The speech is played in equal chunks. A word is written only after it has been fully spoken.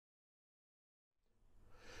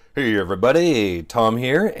Hey everybody, Tom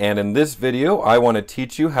here, and in this video I want to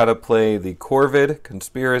teach you how to play the Corvid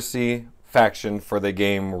Conspiracy Faction for the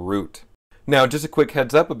game Root. Now, just a quick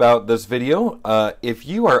heads up about this video. If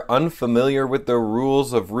you are unfamiliar with the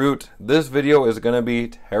rules of Root, this video is going to be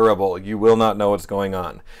terrible. You will not know what's going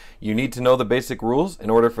on. You need to know the basic rules in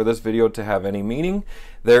order for this video to have any meaning.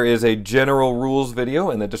 There is a general rules video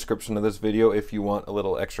in the description of this video if you want a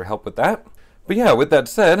little extra help with that. But yeah, with that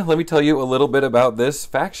said, let me tell you a little bit about this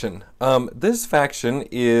faction. This faction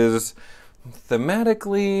is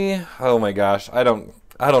thematically, oh my gosh, I don't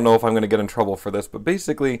know if I'm going to get in trouble for this, but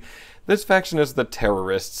basically, this faction is the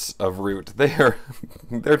terrorists of Root. They're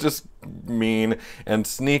just mean and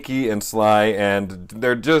sneaky and sly, and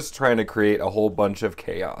they're just trying to create a whole bunch of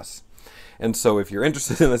chaos. And so if you're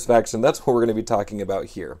interested in this faction, that's what we're going to be talking about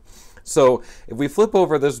here. So if we flip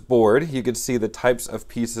over this board, you can see the types of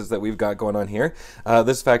pieces that we've got going on here.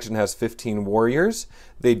 This faction has 15 warriors.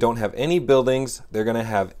 They don't have any buildings. They're going to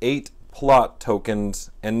have 8 plot tokens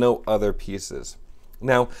and no other pieces.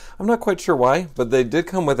 Now, I'm not quite sure why, but they did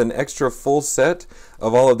come with an extra full set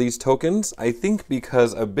of all of these tokens. I think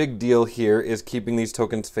because a big deal here is keeping these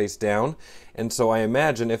tokens face down. And so I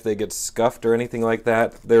imagine if they get scuffed or anything like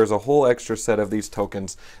that, there's a whole extra set of these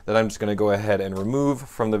tokens that I'm just going to go ahead and remove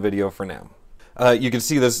from the video for now. You can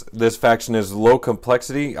see this faction is low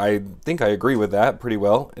complexity. I think I agree with that pretty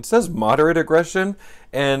well. It says moderate aggression,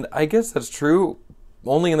 and I guess that's true.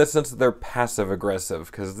 Only in the sense that they're passive aggressive,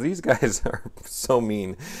 because these guys are so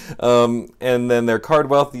mean. And then their card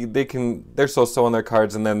wealth, they're so on their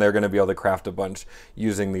cards, and then they're going to be able to craft a bunch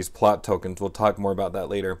using these plot tokens. We'll talk more about that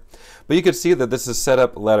later. But you can see that this is set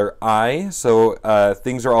up letter I, so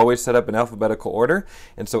things are always set up in alphabetical order,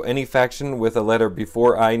 and so any faction with a letter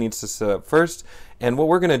before I needs to set up first. And what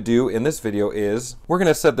we're going to do in this video is, we're going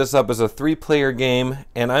to set this up as a 3-player game,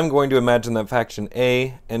 and I'm going to imagine that faction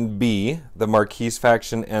A and B, the Marquise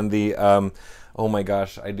faction, and the, oh my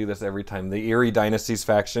gosh, I do this every time, the Erie Dynasties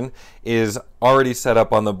faction is already set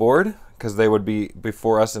up on the board, because they would be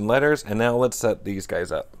before us in letters, and now let's set these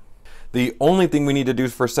guys up. The only thing we need to do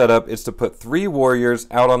for setup is to put 3 warriors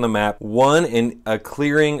out on the map, 1 in a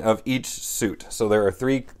clearing of each suit. So there are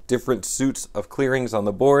 3 different suits of clearings on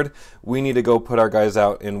the board. We need to go put our guys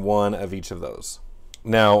out in 1 of each of those.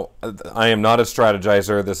 Now, I am not a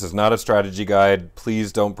strategizer. This is not a strategy guide.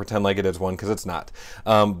 Please don't pretend like it is one, because it's not.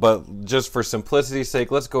 But just for simplicity's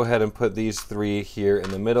sake, let's go ahead and put these 3 here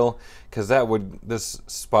in the middle, because this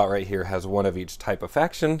spot right here has 1 of each type of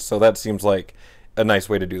faction. So that seems like a nice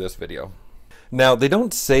way to do this video. Now, they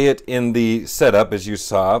don't say it in the setup as you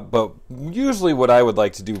saw, but usually what I would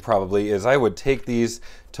like to do probably is I would take these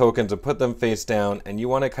tokens and put them face down, and you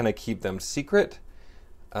want to kind of keep them secret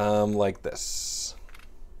like this.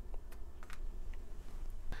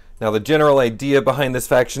 Now, the general idea behind this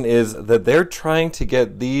faction is that they're trying to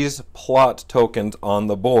get these plot tokens on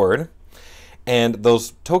the board, and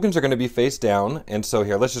those tokens are going to be face down. And so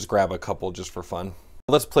here, let's just grab a couple just for fun.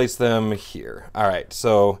 Let's place them here. All right,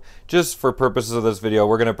 so just for purposes of this video,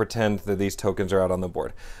 we're going to pretend that these tokens are out on the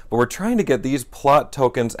board. But we're trying to get these plot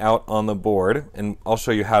tokens out on the board, and I'll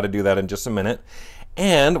show you how to do that in just a minute.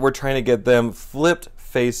 And we're trying to get them flipped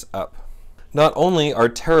face up. Not only are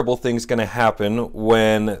terrible things going to happen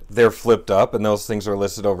when they're flipped up, and those things are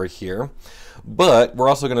listed over here, but we're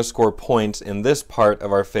also going to score points in this part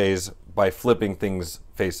of our phase by flipping things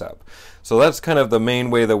face up. So that's kind of the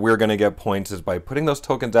main way that we're going to get points, is by putting those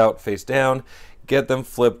tokens out face down, get them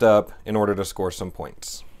flipped up in order to score some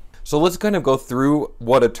points. So let's kind of go through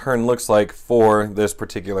what a turn looks like for this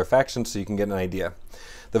particular faction so you can get an idea.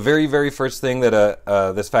 The very first thing that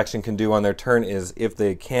this faction can do on their turn is, if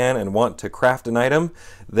they can and want to craft an item,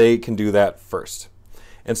 they can do that first.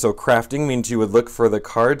 And so crafting means you would look for the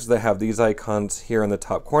cards that have these icons here in the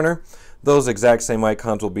top corner. Those exact same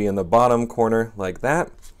icons will be in the bottom corner like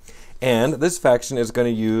that. And this faction is going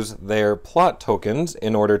to use their plot tokens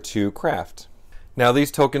in order to craft. Now,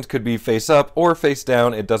 these tokens could be face up or face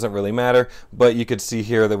down. It doesn't really matter. But you could see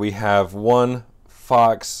here that we have 1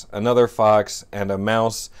 fox, another fox, and a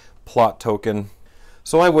mouse plot token.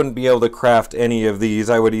 So I wouldn't be able to craft any of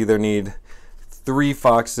these. I would either need 3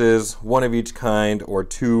 foxes, 1 of each kind, or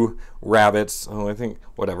 2 rabbits, I think,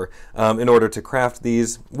 whatever, in order to craft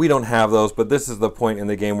these. We don't have those, but this is the point in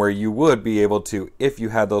the game where you would be able to, if you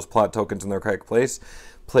had those plot tokens in their correct place,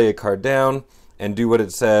 play a card down and do what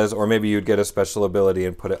it says, or maybe you'd get a special ability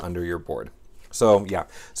and put it under your board. So yeah,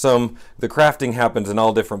 the crafting happens in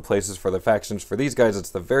all different places for the factions. For these guys, it's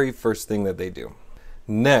the very first thing that they do.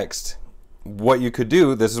 Next, what you could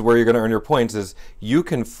do, this is where you're going to earn your points, is you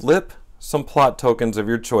can flip some plot tokens of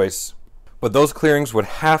your choice, But those clearings would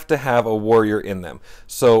have to have a warrior in them.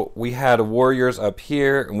 So we had warriors up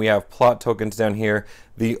here, and we have plot tokens down here.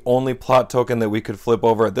 The only plot token that we could flip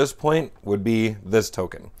over at this point would be this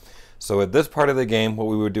token. So at this part of the game, what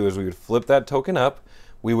we would do is we would flip that token up.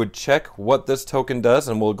 We would check what this token does,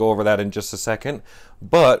 and we'll go over that in just a second.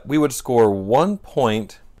 But we would score 1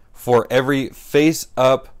 point for every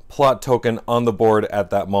face-up plot token on the board at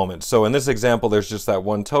that moment. So in this example, there's just that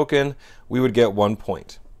one token. We would get 1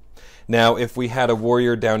 point. Now, if we had a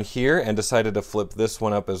warrior down here and decided to flip this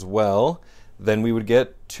one up as well, then we would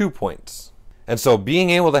get 2 points. And so being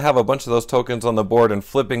able to have a bunch of those tokens on the board and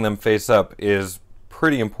flipping them face up is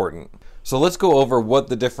pretty important. So let's go over what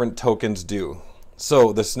the different tokens do.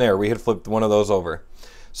 So the snare, we had flipped one of those over.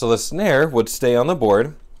 So the snare would stay on the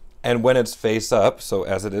board, and when it's face up, so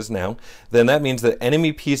as it is now, then that means that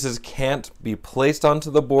enemy pieces can't be placed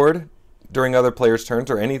onto the board during other players'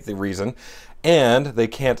 turns or any reason, and they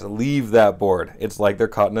can't leave that board. It's like they're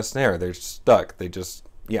caught in a snare. They're stuck. They just,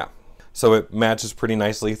 yeah. So it matches pretty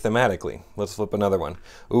nicely thematically. Let's flip another one.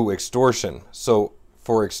 Ooh, extortion. So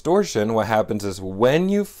for extortion, what happens is when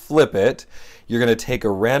you flip it, you're going to take a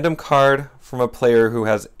random card from a player who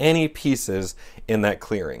has any pieces in that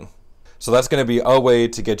clearing. So that's going to be a way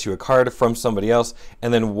to get you a card from somebody else,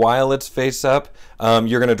 and then while it's face up,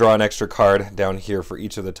 you're going to draw an extra card down here for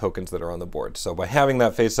each of the tokens that are on the board. So by having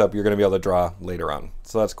that face up, you're going to be able to draw later on.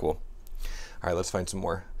 So that's cool. All right, let's find some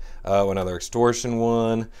more. Another extortion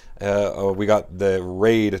one. We got the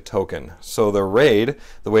raid token. So the raid,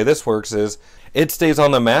 the way this works is it stays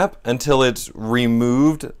on the map until it's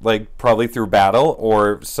removed, like probably through battle,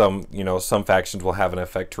 or some factions will have an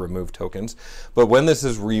effect to remove tokens. But when this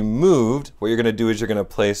is removed, what you're going to do is you're going to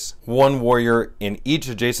place one warrior in each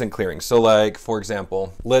adjacent clearing. So like, for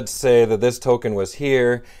example, let's say that this token was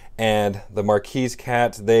here, and the Marquise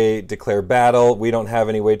Cat, they declare battle. We don't have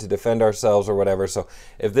any way to defend ourselves or whatever. So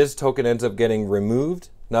if this token ends up getting removed,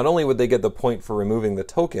 not only would they get the point for removing the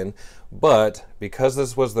token, but because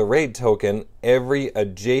this was the raid token, every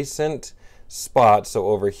adjacent spot, so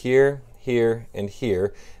over here, here, and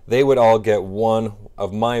here, they would all get one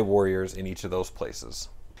of my warriors in each of those places.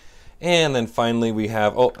 And then finally we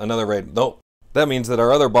have, oh, another raid. Nope. That means that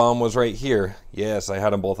our other bomb was right here. Yes, I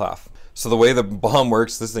had them both off. So the way the bomb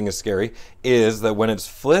works, this thing is scary, is that when it's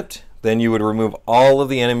flipped, then you would remove all of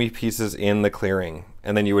the enemy pieces in the clearing,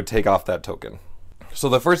 and then you would take off that token. So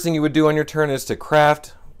the first thing you would do on your turn is to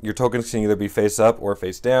craft. Your tokens can either be face up or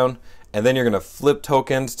face down, and then you're going to flip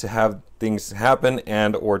tokens to have things happen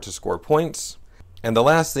and or to score points. And the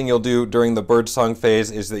last thing you'll do during the birdsong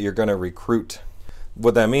phase is that you're going to recruit.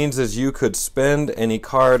 What that means is you could spend any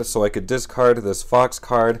card, so I could discard this fox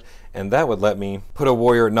card, and that would let me put a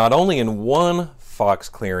warrior not only in one fox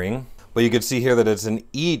clearing, but you can see here that it's in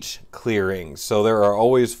each clearing. So there are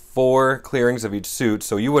always 4 clearings of each suit,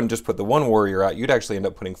 so you wouldn't just put the one warrior out, you'd actually end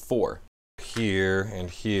up putting 4. Here, and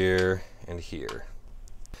here, and here.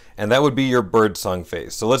 And that would be your birdsong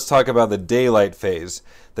phase. So let's talk about the daylight phase.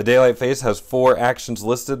 The daylight phase has 4 actions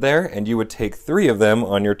listed there, and you would take 3 of them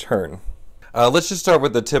on your turn. Let's just start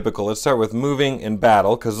with the typical. Let's start with moving and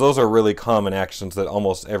battle, because those are really common actions that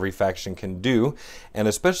almost every faction can do. And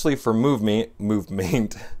especially for movement,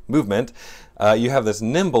 you have this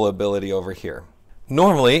nimble ability over here.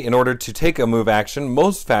 Normally, in order to take a move action,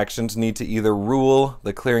 most factions need to either rule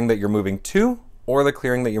the clearing that you're moving to or the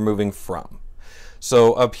clearing that you're moving from.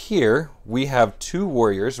 So up here, we have 2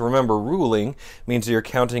 warriors. Remember, ruling means you're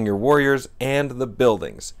counting your warriors and the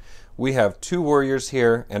buildings. We have 2 warriors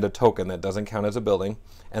here and a token that doesn't count as a building,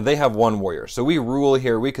 and they have 1 warrior. So we rule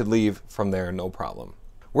here, we could leave from there, no problem.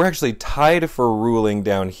 We're actually tied for ruling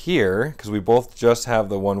down here because we both just have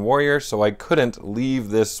the 1 warrior, so I couldn't leave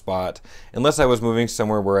this spot unless I was moving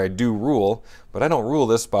somewhere where I do rule, but I don't rule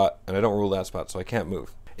this spot and I don't rule that spot, so I can't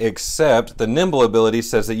move. Except the nimble ability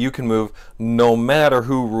says that you can move no matter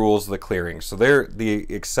who rules the clearing. So they're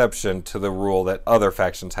the exception to the rule that other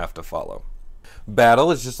factions have to follow. Battle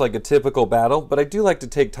is just like a typical battle, but I do like to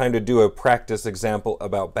take time to do a practice example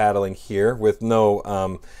about battling here with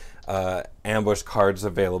no ambush cards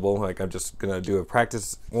available. Like, I'm just going to do a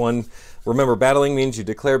practice one. Remember, battling means you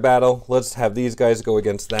declare battle. Let's have these guys go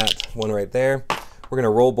against that one right there. We're going to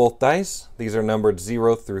roll both dice. These are numbered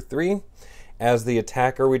 0 through 3. As the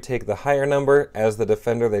attacker, we take the higher number. As the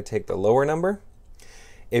defender, they take the lower number.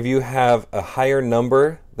 If you have a higher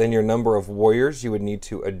number than your number of warriors, you would need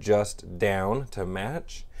to adjust down to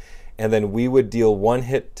match. And then we would deal 1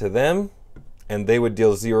 hit to them, and they would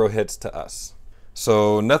deal 0 hits to us.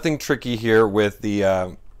 So nothing tricky here with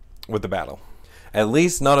the battle. At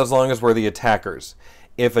least not as long as we're the attackers.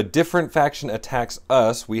 If a different faction attacks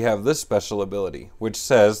us, we have this special ability, which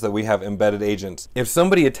says that we have embedded agents. If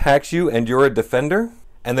somebody attacks you and you're a defender,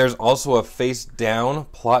 and there's also a face down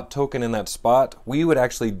plot token in that spot, we would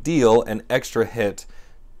actually deal an extra hit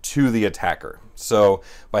to the attacker. So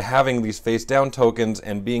by having these face down tokens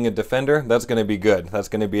and being a defender, that's going to be good. That's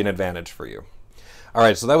going to be an advantage for you. All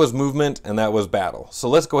right, so that was movement and that was battle. So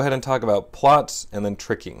let's go ahead and talk about plots and then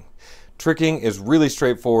tricking. Tricking is really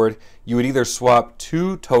straightforward. You would either swap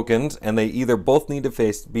two tokens and they either both need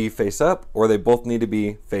to be face up or they both need to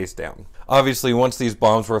be face down. Obviously, once these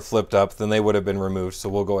bombs were flipped up, then they would have been removed, so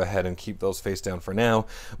we'll go ahead and keep those face down for now.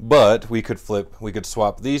 But we could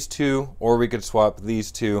swap these two, or we could swap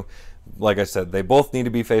these two. Like I said, they both need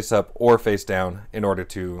to be face up or face down in order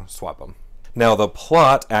to swap them. Now, the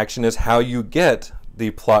plot action is how you get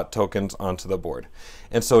the plot tokens onto the board.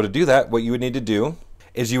 And so to do that, what you would need to do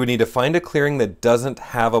is you would need to find a clearing that doesn't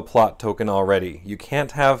have a plot token already. You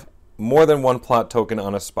can't have more than one plot token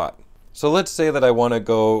on a spot. So let's say that I want to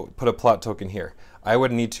go put a plot token here. I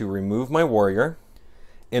would need to remove my warrior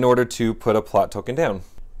in order to put a plot token down.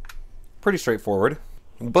 Pretty straightforward.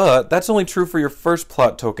 But that's only true for your first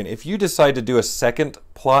plot token. If you decide to do a second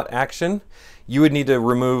plot action, you would need to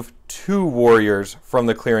remove 2 warriors from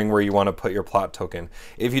the clearing where you want to put your plot token.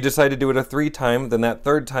 If you decide to do it a 3rd time, then that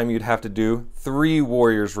 3rd time you'd have to do 3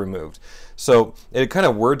 warriors removed. So it kind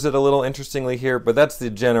of words it a little interestingly here, but that's the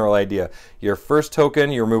general idea. Your first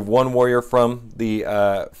token, you remove 1 warrior from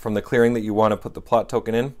the clearing that you want to put the plot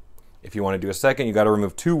token in. If you want to do a second, you got to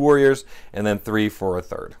remove 2 warriors and then 3 for a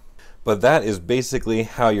 3rd. But that is basically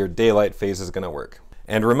how your daylight phase is going to work.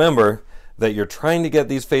 And remember that you're trying to get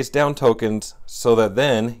these face down tokens so that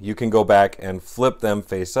then you can go back and flip them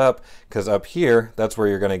face up, because up here, that's where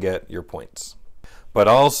you're going to get your points. But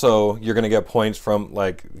also, you're going to get points from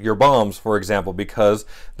like your bombs, for example, because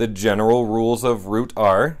the general rules of Root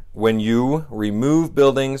are when you remove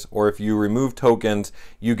buildings or if you remove tokens,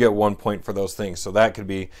 you get 1 point for those things. So that could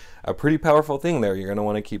be a pretty powerful thing there. You're going to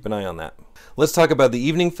want to keep an eye on that. Let's talk about the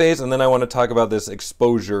evening phase, and then I want to talk about this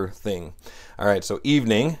exposure thing. All right, so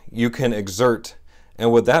evening, you can exert.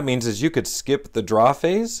 And what that means is you could skip the draw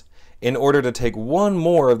phase in order to take 1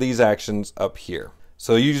 more of these actions up here.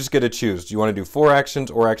 So you just get to choose. Do you want to do 4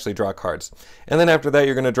 actions or actually draw cards? And then after that,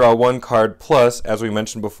 you're going to draw 1 card plus, as we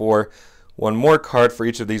mentioned before, 1 more card for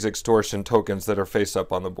each of these extortion tokens that are face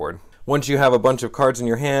up on the board. Once you have a bunch of cards in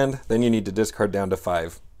your hand, then you need to discard down to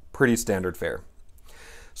 5. Pretty standard fare.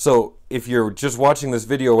 So if you're just watching this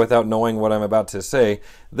video without knowing what I'm about to say,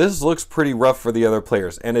 this looks pretty rough for the other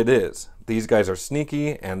players, and it is. These guys are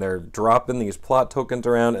sneaky, and they're dropping these plot tokens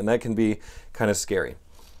around, and that can be kind of scary.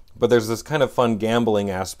 But there's this kind of fun gambling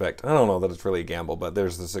aspect. I don't know that it's really a gamble, but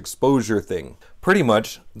there's this exposure thing. Pretty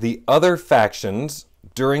much the other factions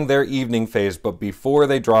during their evening phase, but before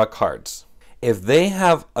they draw cards, if they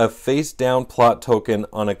have a face down plot token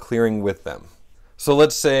on a clearing with them. So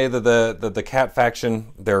let's say that the cat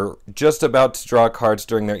faction, they're just about to draw cards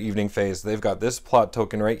during their evening phase. They've got this plot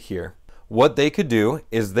token right here. What they could do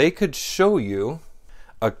is they could show you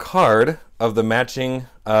a card of the matching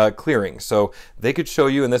clearing. So they could show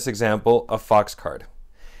you, in this example, a fox card.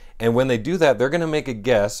 And when they do that, they're going to make a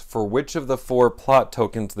guess for which of the 4 plot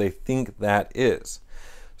tokens they think that is.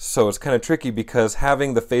 So it's kind of tricky because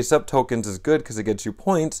having the face-up tokens is good because it gets you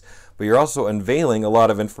points, but you're also unveiling a lot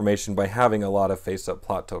of information by having a lot of face-up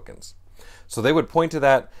plot tokens. So they would point to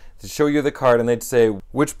that to show you the card, and they'd say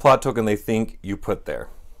which plot token they think you put there.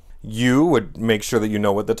 You would make sure that you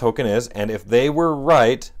know what the token is, and if they were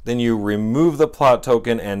right, then you remove the plot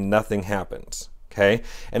token and nothing happens. Okay?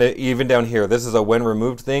 And even down here, this is a when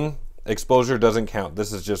removed thing. Exposure doesn't count.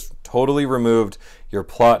 This is just totally removed. Your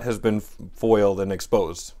plot has been foiled and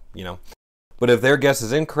exposed, you know. But if their guess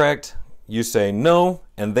is incorrect, you say no,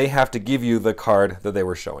 and they have to give you the card that they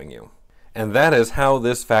were showing you. And that is how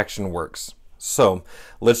this faction works. So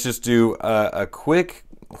let's just do a quick,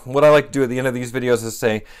 what I like to do at the end of these videos is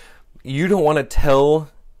say, you don't want to tell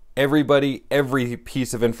everybody every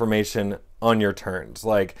piece of information on your turns.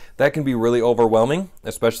 Like, that can be really overwhelming,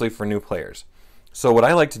 especially for new players. So what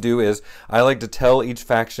I like to do is I like to tell each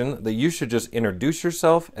faction that you should just introduce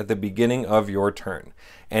yourself at the beginning of your turn.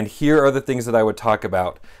 And here are the things that I would talk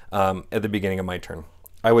about at the beginning of my turn.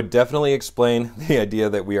 I would definitely explain the idea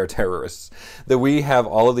that we are terrorists, that we have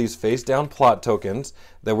all of these face down plot tokens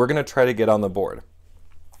that we're going to try to get on the board.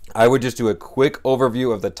 I would just do a quick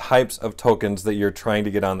overview of the types of tokens that you're trying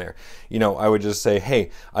to get on there. You know, I would just say,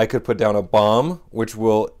 hey, I could put down a bomb, which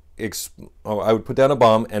will I would put down a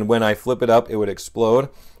bomb, and when I flip it up, it would explode,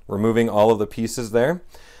 removing all of the pieces there.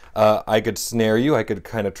 I could snare you, I could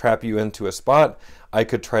kind of trap you into a spot, I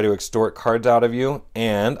could try to extort cards out of you,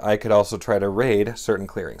 and I could also try to raid certain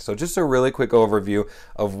clearings. So just a really quick overview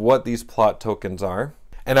of what these plot tokens are.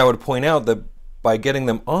 And I would point out that by getting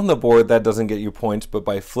them on the board, that doesn't get you points, but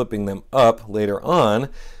by flipping them up later on,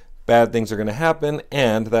 bad things are going to happen,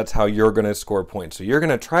 and that's how you're going to score points. So you're going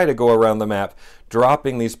to try to go around the map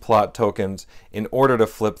dropping these plot tokens in order to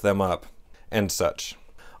flip them up and such.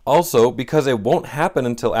 Also, because it won't happen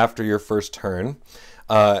until after your first turn,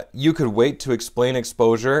 you could wait to explain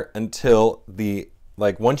exposure until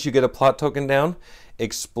once you get a plot token down,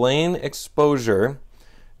 explain exposure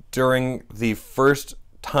during the first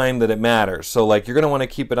time that it matters. So like you're going to want to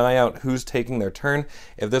keep an eye out who's taking their turn.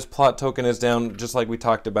 If this plot token is down, just like we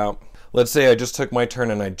talked about, let's say I just took my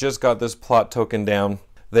turn and I just got this plot token down,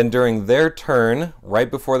 then during their turn,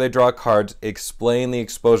 right before they draw cards, explain the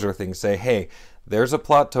exposure thing. Say, hey, there's a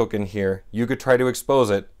plot token here. You could try to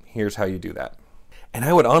expose it. Here's how you do that. And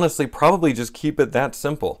I would honestly probably just keep it that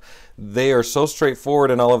simple. They are so straightforward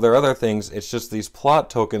in all of their other things. It's just these plot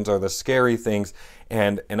tokens are the scary things,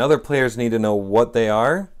 and other players need to know what they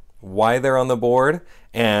are, why they're on the board,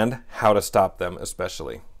 and how to stop them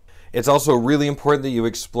especially. It's also really important that you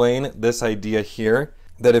explain this idea here,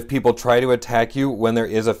 that if people try to attack you when there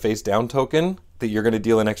is a face down token, that you're going to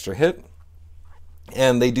deal an extra hit.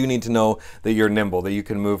 And they do need to know that you're nimble, that you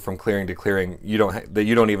can move from clearing to clearing. That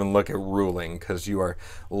you don't even look at ruling because you are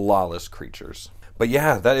lawless creatures. But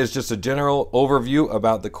yeah, that is just a general overview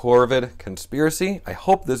about the Corvid Conspiracy. I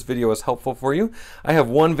hope this video was helpful for you. I have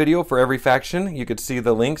one video for every faction. You could see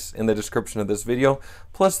the links in the description of this video,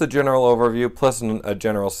 plus the general overview, plus a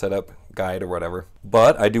general setup guide or whatever.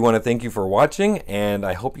 But I do want to thank you for watching, and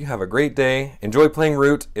I hope you have a great day. Enjoy playing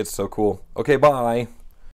Root. It's so cool. Okay, bye.